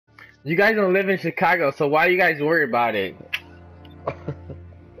You guys don't live in Chicago, so why you guys worry about it?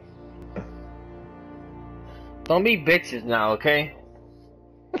 Don't be bitches now, okay?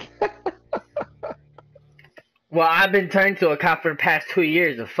 Well, I've been turned to a cop for the past 2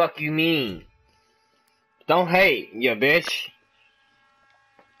 years. The fuck you mean? Don't hate, you bitch.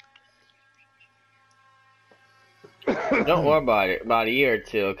 Don't worry about it. About a year or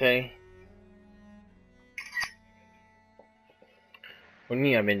two, okay? What do you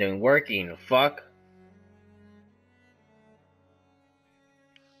mean I've been doing working? The fuck?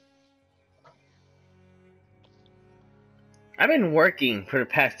 I've been working for the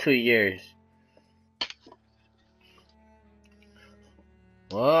past 2 years.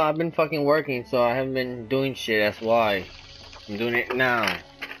 Well, I've been fucking working, so I haven't been doing shit. That's why. I'm doing it now.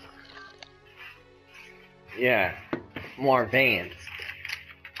 Yeah. More advanced.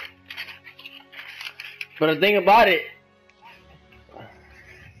 But the thing about it,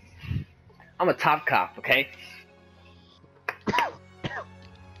 I'm a top cop, okay?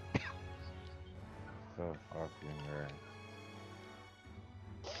 So fucking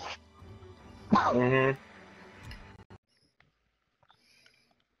Mm-hmm.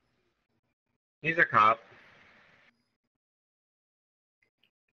 He's a cop.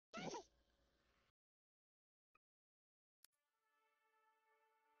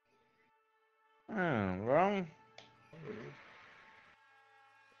 Well.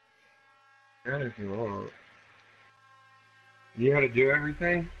 And if you want. You how to do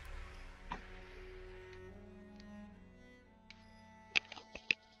everything?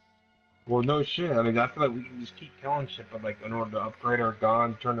 Well, no shit. I mean, I feel like we can just keep killing shit, but like, in order to upgrade our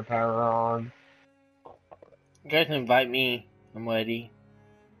gun, turn the power on. You guys can invite me. I'm ready.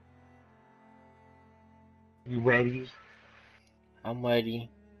 You ready? I'm ready.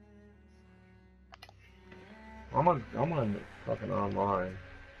 I'm on fucking online.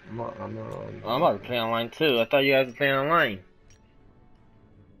 I'm on. I'm about to play online too. I thought you guys were playing online.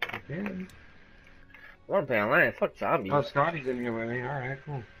 Okay. I want to play online. Fuck zombies. Oh, Scotty's in here with me. Alright,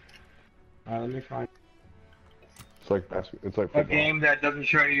 cool. Let me find It's like basketball. It's like a football. game that doesn't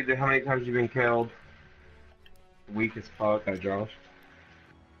show you how many times you've been killed. Weak as fuck, Josh.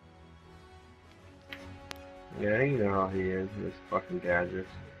 Yeah, you know how he is. His fucking gadgets.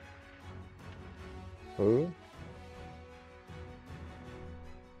 Who?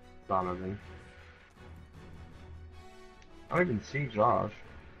 Donovan. I don't even see Josh.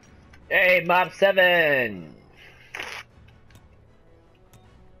 Hey, Mob 7!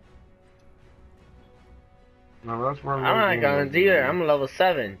 No, that's where I'm not gonna do it. I'm a level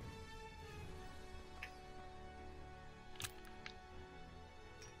 7.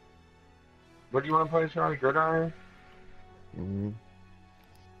 What do you want to play, Charlie? Gridiron? Mm-hmm.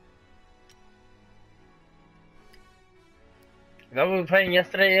 Is that what we were playing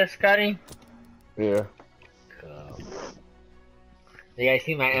yesterday, Scotty? Yeah. Cool. You guys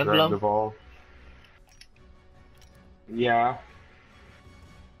see my Grab the emblem? ball. Yeah.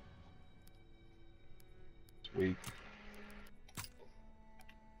 Sweet.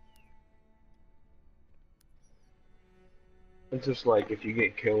 It's just like if you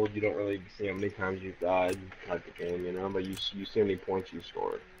get killed, you don't really see how many times you've died type of game, you know. But you see how many points you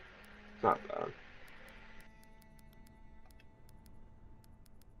scored. It's not bad.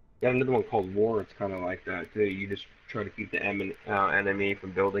 Got another one called War. It's kind of like that too. You just try to keep the enemy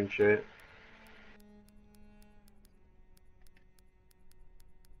from building shit.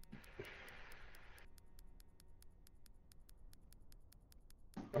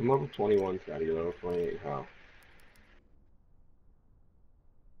 I'm level 21, Scotty. You're level 28. How?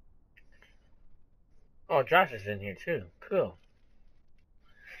 Oh, Josh is in here too. Cool.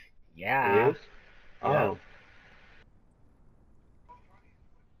 He Yeah. is? Yeah. Oh.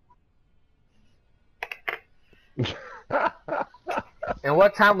 And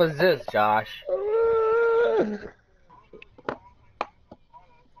what time was this, Josh?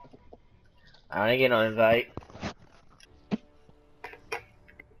 I didn't get no invite.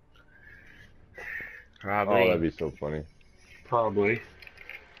 Oh, that'd Probably. be so funny. Probably.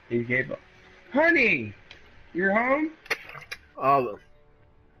 He gave up. Honey! You're home? Oh,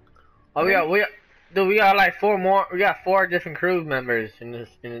 dude, we got like 4 more. We got 4 different crew members in the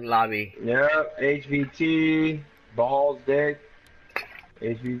lobby. Yep. HVT. Balls, Dick.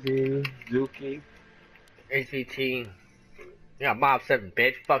 HVT. Zuki. HVT. Yeah, Mob 7,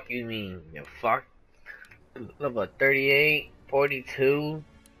 bitch. Fuck you mean, you fuck. Level 38, 42.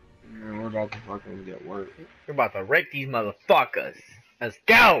 Yeah, we're about to fucking get work. We're about to rape these motherfuckers. Let's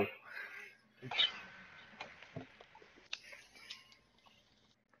go!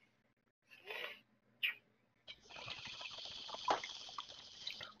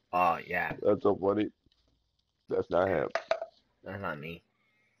 Oh yeah, That's so funny. That's not him. that's not me.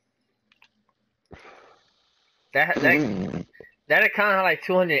 That account had like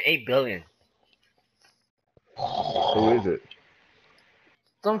 208 billion. Who is it?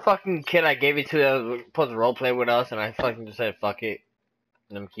 Some fucking kid I gave it to that was supposed to roleplay with us, and I fucking just said fuck it,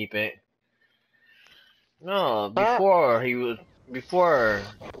 let him keep it. No, before he was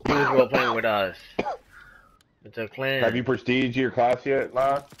roleplaying with us. It's a clan. Have you prestiged your class yet,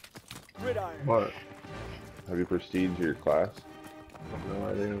 La? Gridiron. What? Have you prestiged your class? No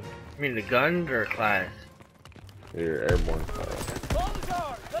idea. You mean the guns or class? Your airborne class. Ball is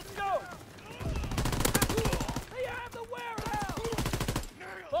ours. Let's go. They have the warehouse.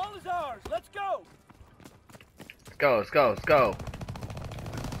 Ball is ours. Let's go. Let's go, let's go.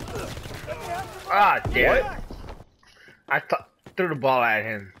 Ah, damn it. I threw the ball at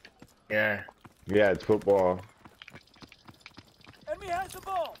him. Yeah. Yeah, it's football. Enemy has the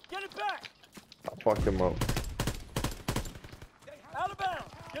ball. Get it back. I'll fuck him up. Out of bounds.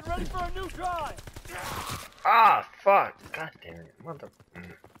 Get ready for a new drive. Ah, fuck. God damn it. Mother.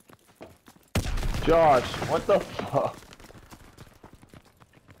 Josh, what the fuck?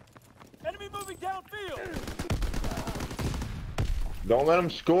 Enemy moving downfield. Don't let him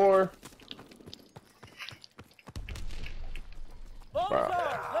score. Ball is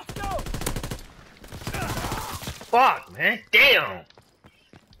ours. Let's go. Fuck, man. Damn.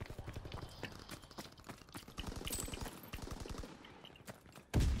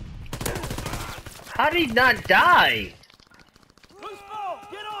 How did he not die? Loose ball.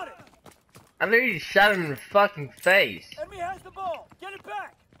 Get on it. I literally shot him in the fucking face. Enemy has the ball. Get it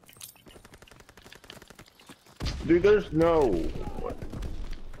back. Dude, there's no...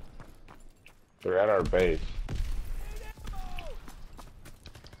 They're at our base.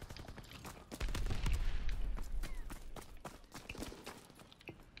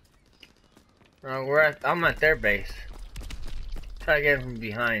 I'm at their base. Try to get him from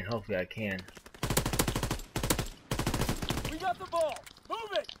behind. Hopefully I can. We got the ball. Move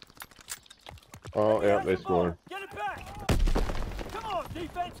it. Oh, Enemy yeah, has they the ball. scored. Get it back. Come on,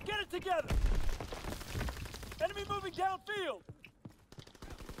 defense. Get it together. Enemy moving downfield.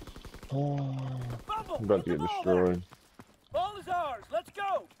 Fumble. I'm about to the get ball destroyed. back. Ball is ours. Let's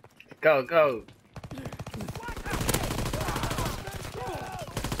go. Go, go.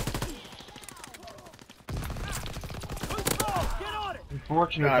 Loose ball. Get on it.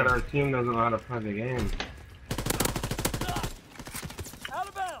 Unfortunate God. that our team doesn't know how to play the game. Out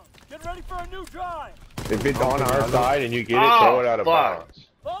of bounds. Get ready for a new drive. If it's on our side and you get it, Oh, throw it out of fuck. bounds.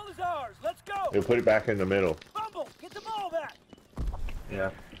 Ball is ours. Let's go. You'll put it back in the middle. Fumble. Get the ball back. Yeah.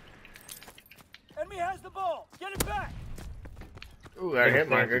 Enemy has the ball. Get it back. Ooh, got a hit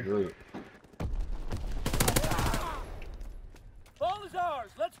marker. Group. Ball is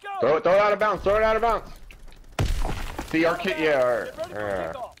ours. Let's go. Throw it out of bounds. Throw it out of bounds. See, our kid, yeah, Get ready for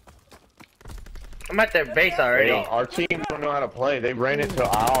yeah. kickoff. I'm at their base already. Yo, our team don't know how to play. They ran it to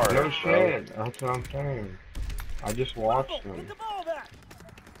ours. No bro. shit. That's what I'm saying. I just watched Fumble. them. Get the ball back.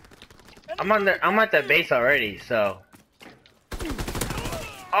 I'm at their base already, so.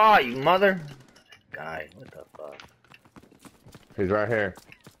 Oh, you mother. Guy, what the fuck? He's right here.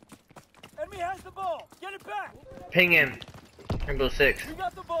 Enemy has the ball. Get it back. Ping him. Rainbow 6. We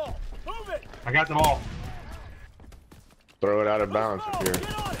got the ball. Move it. I got the ball. Throw it out of Loose bounds ball. if you're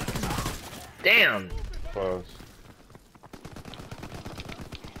Get on it. Damn. close.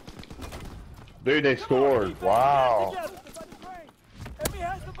 Dude, they scored. Wow. Enemy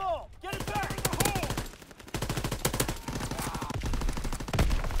has the ball. Get it back.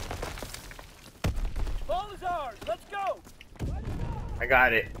 Ball is ours. Let's go. I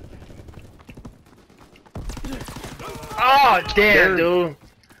got it. Oh, damn, dude.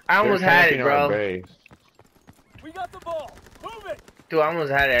 I almost had it, bro. We got the ball. Move it. Dude, I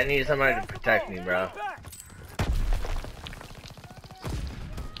almost had it. I needed somebody to Has the protect ball. me, Get bro. it back.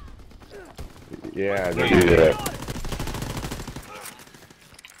 Yeah, they do that.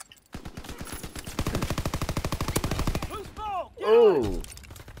 Loose ball. Get on it. Ooh.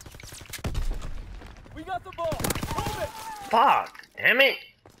 We got the ball. Move it. Fuck. Damn it.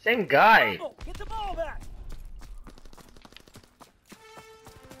 Same guy. Fumble. Get the ball back.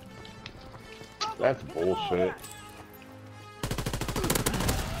 Fumble. That's Get the ball bullshit. back.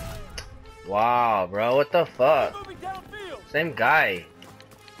 Wow, bro. What the fuck? Moving downfield. Same guy.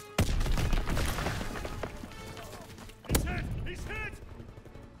 He's hit.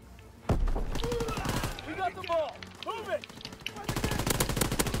 We got the ball. Move it.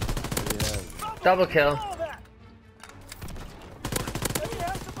 Fumble. Double Get kill. the ball back. Enemy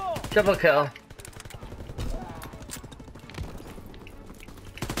has the ball. Triple kill.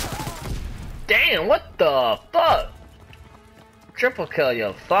 damn, what the fuck? Triple kill,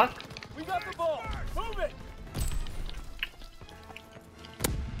 you fuck. We got the ball. Move it.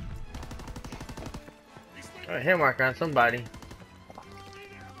 Alright, hit marker on somebody.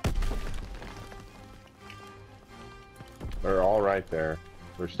 They're all right there.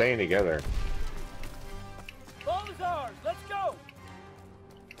 We're staying together. Ball is ours. Let's go.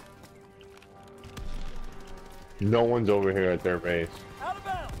 No one's over here at their base. Out of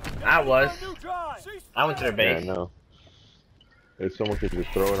bounds. I was. New drive. I went to their base. Yeah, no. If someone could just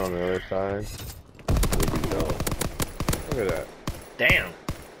throw it on the other side, we'd be done. Look at that. Damn.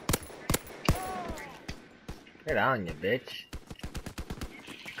 Get on you, bitch.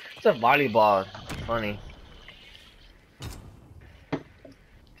 It's a volleyball. Funny.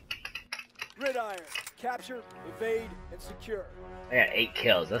 Gridiron. Capture, evade, and secure. I got 8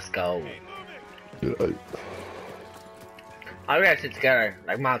 kills. Let's go. Oh, we gotta sit together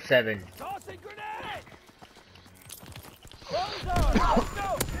like Mob 7. Tossing grenade. Ball is ours. Let's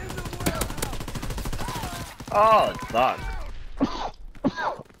go. Oh, fuck.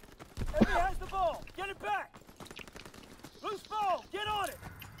 Enemy has the ball. Get it back. Loose ball. Get on it.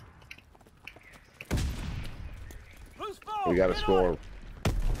 Loose ball. We gotta get score.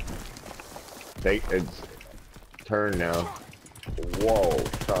 It's turn now. Whoa,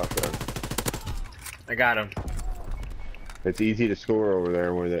 shotgun. I got him. It's easy to score over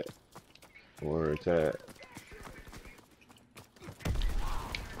there with it. Where it's at.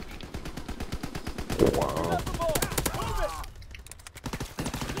 Wow.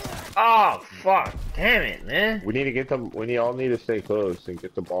 Oh, fuck. Damn it, man. We need to get them. We all need to stay close and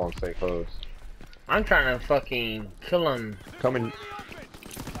get the ball and stay close. I'm trying to fucking kill him. Coming.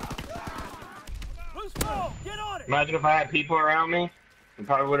 Loose ball. Get on it. Imagine if I had people around me, I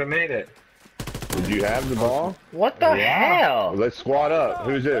probably would have made it. Did you have the ball? What the Yeah. hell? Let's squad up.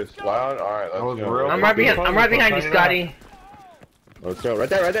 Who's this? Loud? Alright, That was let's go. real I'm right behind. I'm right behind you, Scotty. Let's go. Right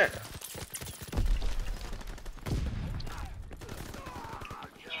there, right there.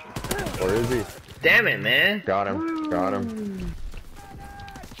 Where is he? Damn it, man. Got him. Got him.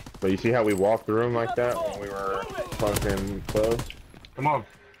 But you see how we walked the room like that when we were fucking close? Come on.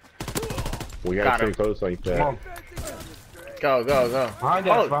 We Got gotta him. stay close like Come that. on. Go, go, go. Behind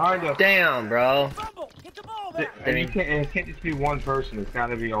us, Oh, behind us. damn, bro. Fumble. Get the ball And back. it can't just be one person, it's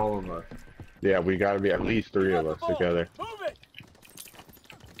gotta be all of us. Yeah, we gotta be at least 3 of us together. Move it.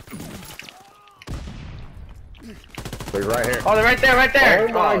 They're right here. Oh, they're right there, right there.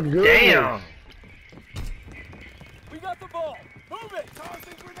 Oh my goodness. Damn. We got the ball. Move it.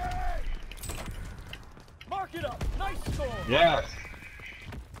 Tossing grenade. Mark it up. Nice score. Yes.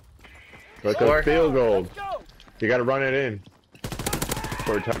 Let Score. the field goal. Let's go. You gotta run it in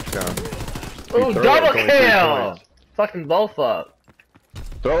for a touchdown. Ooh, You throw it, double it's only 3 kill. points. Fucking both up.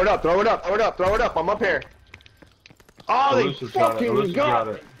 Throw it up, throw it up, throw it up, throw it up. I'm up here. Oh, they Lucius got it. fucking Lucius got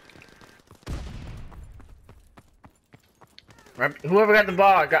got it. it. Right, whoever got the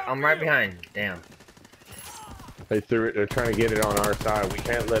ball, I'm right behind. Damn. They threw it. They're trying to get it on our side. We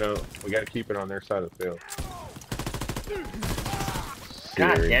can't let them. We gotta keep it on their side of the field.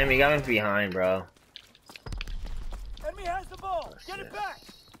 God Siri. damn, you got me behind, bro. Enemy has the ball. Get it back.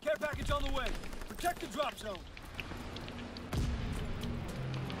 Care package on the way. Protect the drop zone.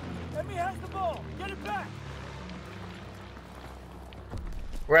 Enemy has the ball. Get it back.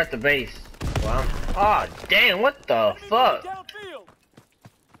 We're at the base. Well, oh damn, what the Enemy fuck? moving downfield.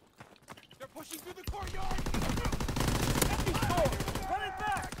 They're pushing through the courtyard. Enemy scored. Run it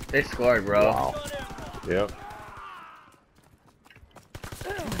back. They scored, bro. Wow. Yep.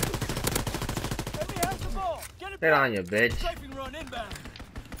 Enemy has the ball. Get it Get back. on you, bitch. Strafing run inbound.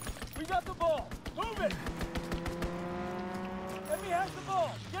 We got the ball. Move it. Enemy has the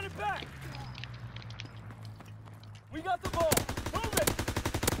ball. Get it back. We got the ball. Move it.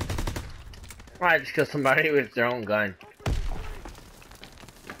 I just killed somebody with their own gun.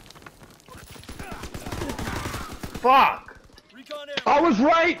 Fuck! Recon I air. was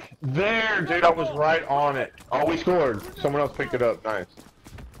right there, dude. I was right on it. Oh, we scored. Someone else picked it up. Nice.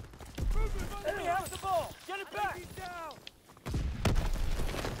 Enemy has the ball. Get it back.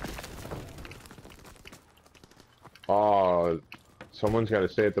 Oh, someone's got to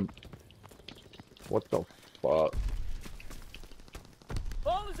stay at the. What the fuck?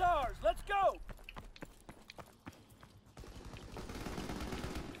 Ball is ours. Let's go.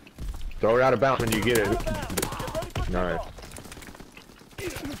 Throw it out of bounds when you get Out of it. bounds. Get ready for Nice.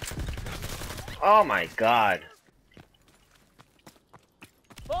 kickoff. Oh my god.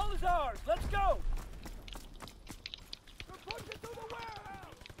 Ball is ours. Let's go. They're pushing through the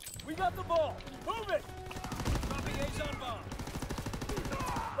warehouse. We got the ball. Move it. Dropping A's on bomb.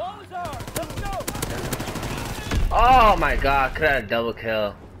 Ball is ours. Let's go. Oh my god, could have had a double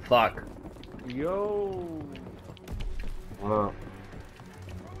kill. Fuck. Yo. Wow.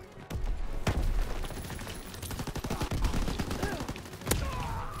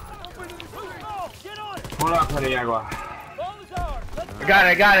 Get on it! Hold up, Paniagua. Ball is ours. Let's I got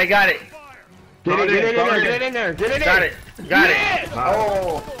it, got it, got it. Get it in there, get it in there, get it in. Got it, got it.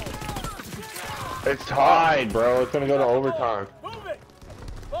 Oh. It's tied, bro. It's gonna go to overtime. move it!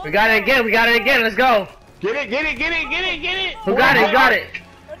 We got it again, we got it again, let's go. Get it, get it, get it, get it, get it. Who got it, who got it?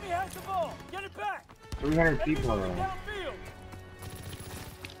 Enemy has the ball. Get it back. 300 people Moving around. downfield.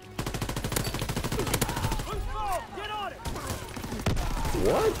 Loose ball. Get on it.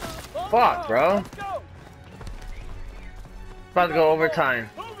 What? Ball is Fuck, ours. bro. Let's go. About to go overtime.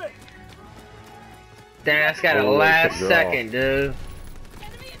 Move it. Damn, that's got a Oh, last it's a draw. second, dude.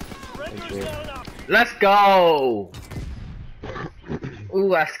 Surrender's not an option. Let's go!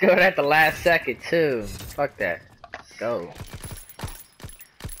 Ooh, I scored at the last second, too. Fuck that. Let's go.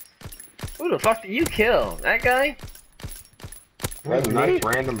 Who the fuck did you kill? That guy? That's a nice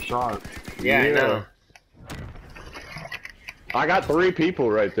random shot. Yeah, I know. I got 3 people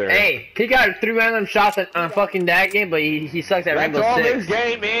right there. Hey, he got 3 random shots on fucking that game, but he sucks at That's Rainbow all Six. this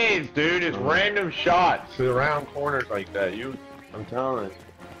game is, dude. It's random shots to around corners like that. I'm telling you.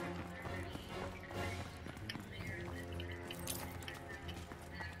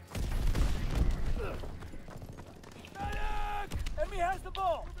 Enemy has the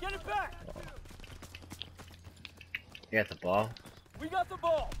ball. Get it back. You got the ball. We got the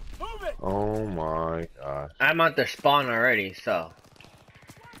ball. Move it. Oh my gosh. I'm at their spawn already, so.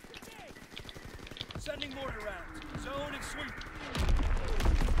 Sending mortar rounds. Zone and sweep.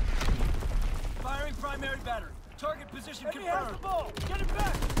 Firing primary battery. Target position confirmed. Enemy has the ball. Get it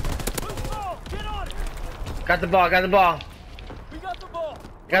back. Loose ball. Get on it. Got the ball, got the ball. We got the ball.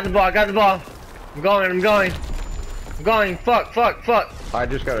 Got the ball, got the ball. I'm going, I'm going. I'm going. Fuck, fuck, fuck. I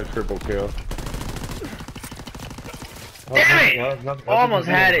just got a triple kill. Damn it! Almost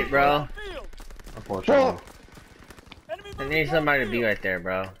had it, bro. Field. Unfortunately. Enemy I moving need somebody to be downfield. right there,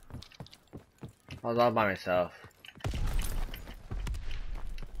 bro. I was all by myself.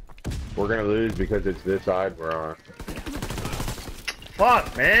 We're gonna lose because it's this side we're on.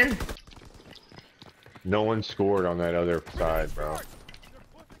 Fuck, man. No one scored on that other side, bro.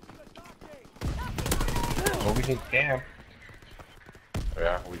 Well, we can camp.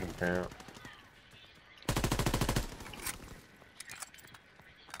 Yeah, we can camp.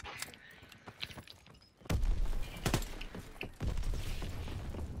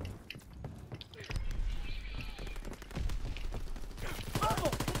 Bubble.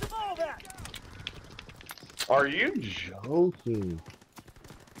 Get the ball back. Are you joking?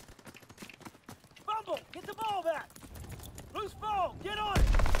 Bumble, get the ball back. Loose ball, get on it.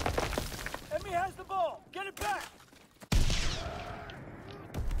 Enemy has the ball. Get it back.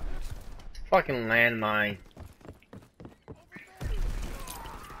 Fucking landmine.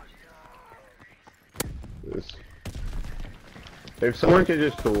 If someone could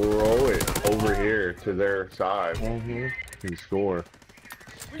just throw it over here to their side, Mm-hmm. and score.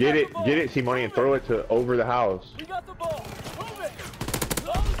 We Get got it, the ball. get it, C-Money, and throw it to over the house. We got the ball. Move it.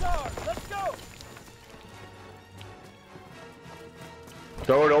 Ball is ours. Let's go.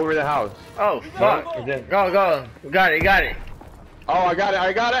 Throw it over the house. Oh, We fuck. got the ball. Go, go. We got it, you got it. Oh, I got it,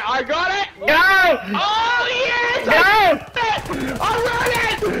 I got it, I got it! Go! Oh, yes! Go! I got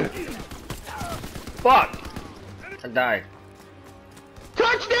it! Fuck. I died.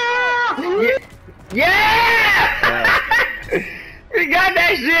 Touchdown! Yeah! We got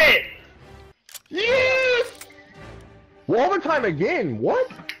that shit! Yes! Well, overtime again, what?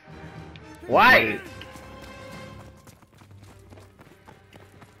 Why?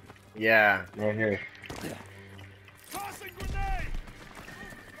 Yeah. Right here. Tossing grenade.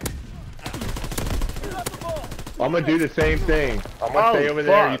 We got the ball. I'm gonna do the same thing. I'm gonna Oh, stay over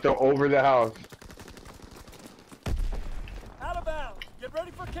there, you fuck. throw over the house. Out of bounds. Get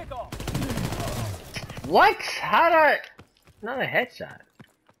ready for kickoff. What? How did I... Not a headshot.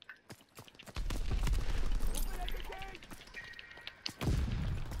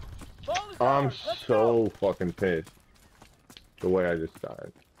 Ball is I'm ours. Let's so go. fucking pissed. The way I just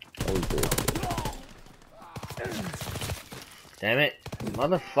died. That was bullshit. Damn it.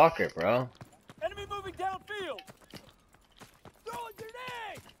 Motherfucker, bro. Enemy moving downfield. Throwing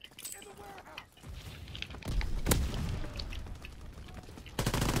grenade. In the warehouse.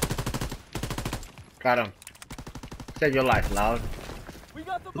 Got him. Save your life, loud. We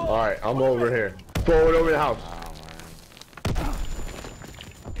got the ball. Alright, I'm Move over it. here. Throw it over the house.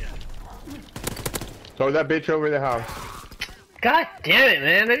 Throw that bitch over the house. God damn it,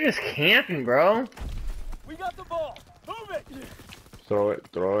 man. They're just camping, bro. We got the ball. Move it. Throw it,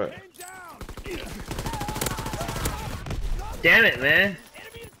 throw it. Man down. Damn it, man.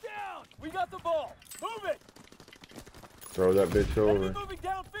 Enemy is down. We got the ball. Move it. Throw that bitch Enemy over. moving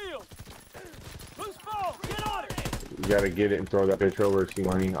downfield. Loose ball. Get on it. You gotta get it and throw that bitch over,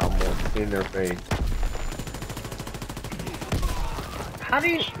 C-Money. I'm in their face. How do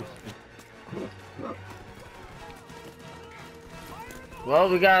you... Well,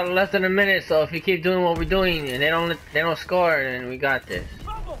 we got less than a minute, so if you keep doing what we're doing and they don't score, then we got this.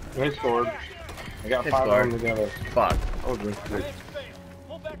 They scored. I got They 5 of scored. them together. Fuck. Oh, good.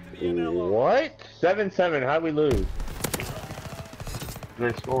 Pull back to the MLO. What? 7-7, how'd we lose?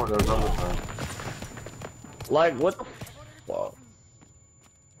 They scored. That was overtime. Like, what the fuck?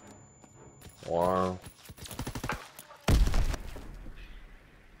 Wow.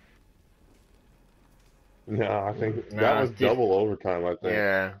 No, I think that was double overtime, I think.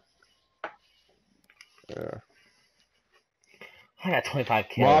 Yeah. Yeah. I got 25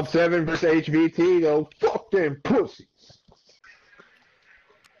 kills. Mob 7 versus HVT, though. Fuck them pussies.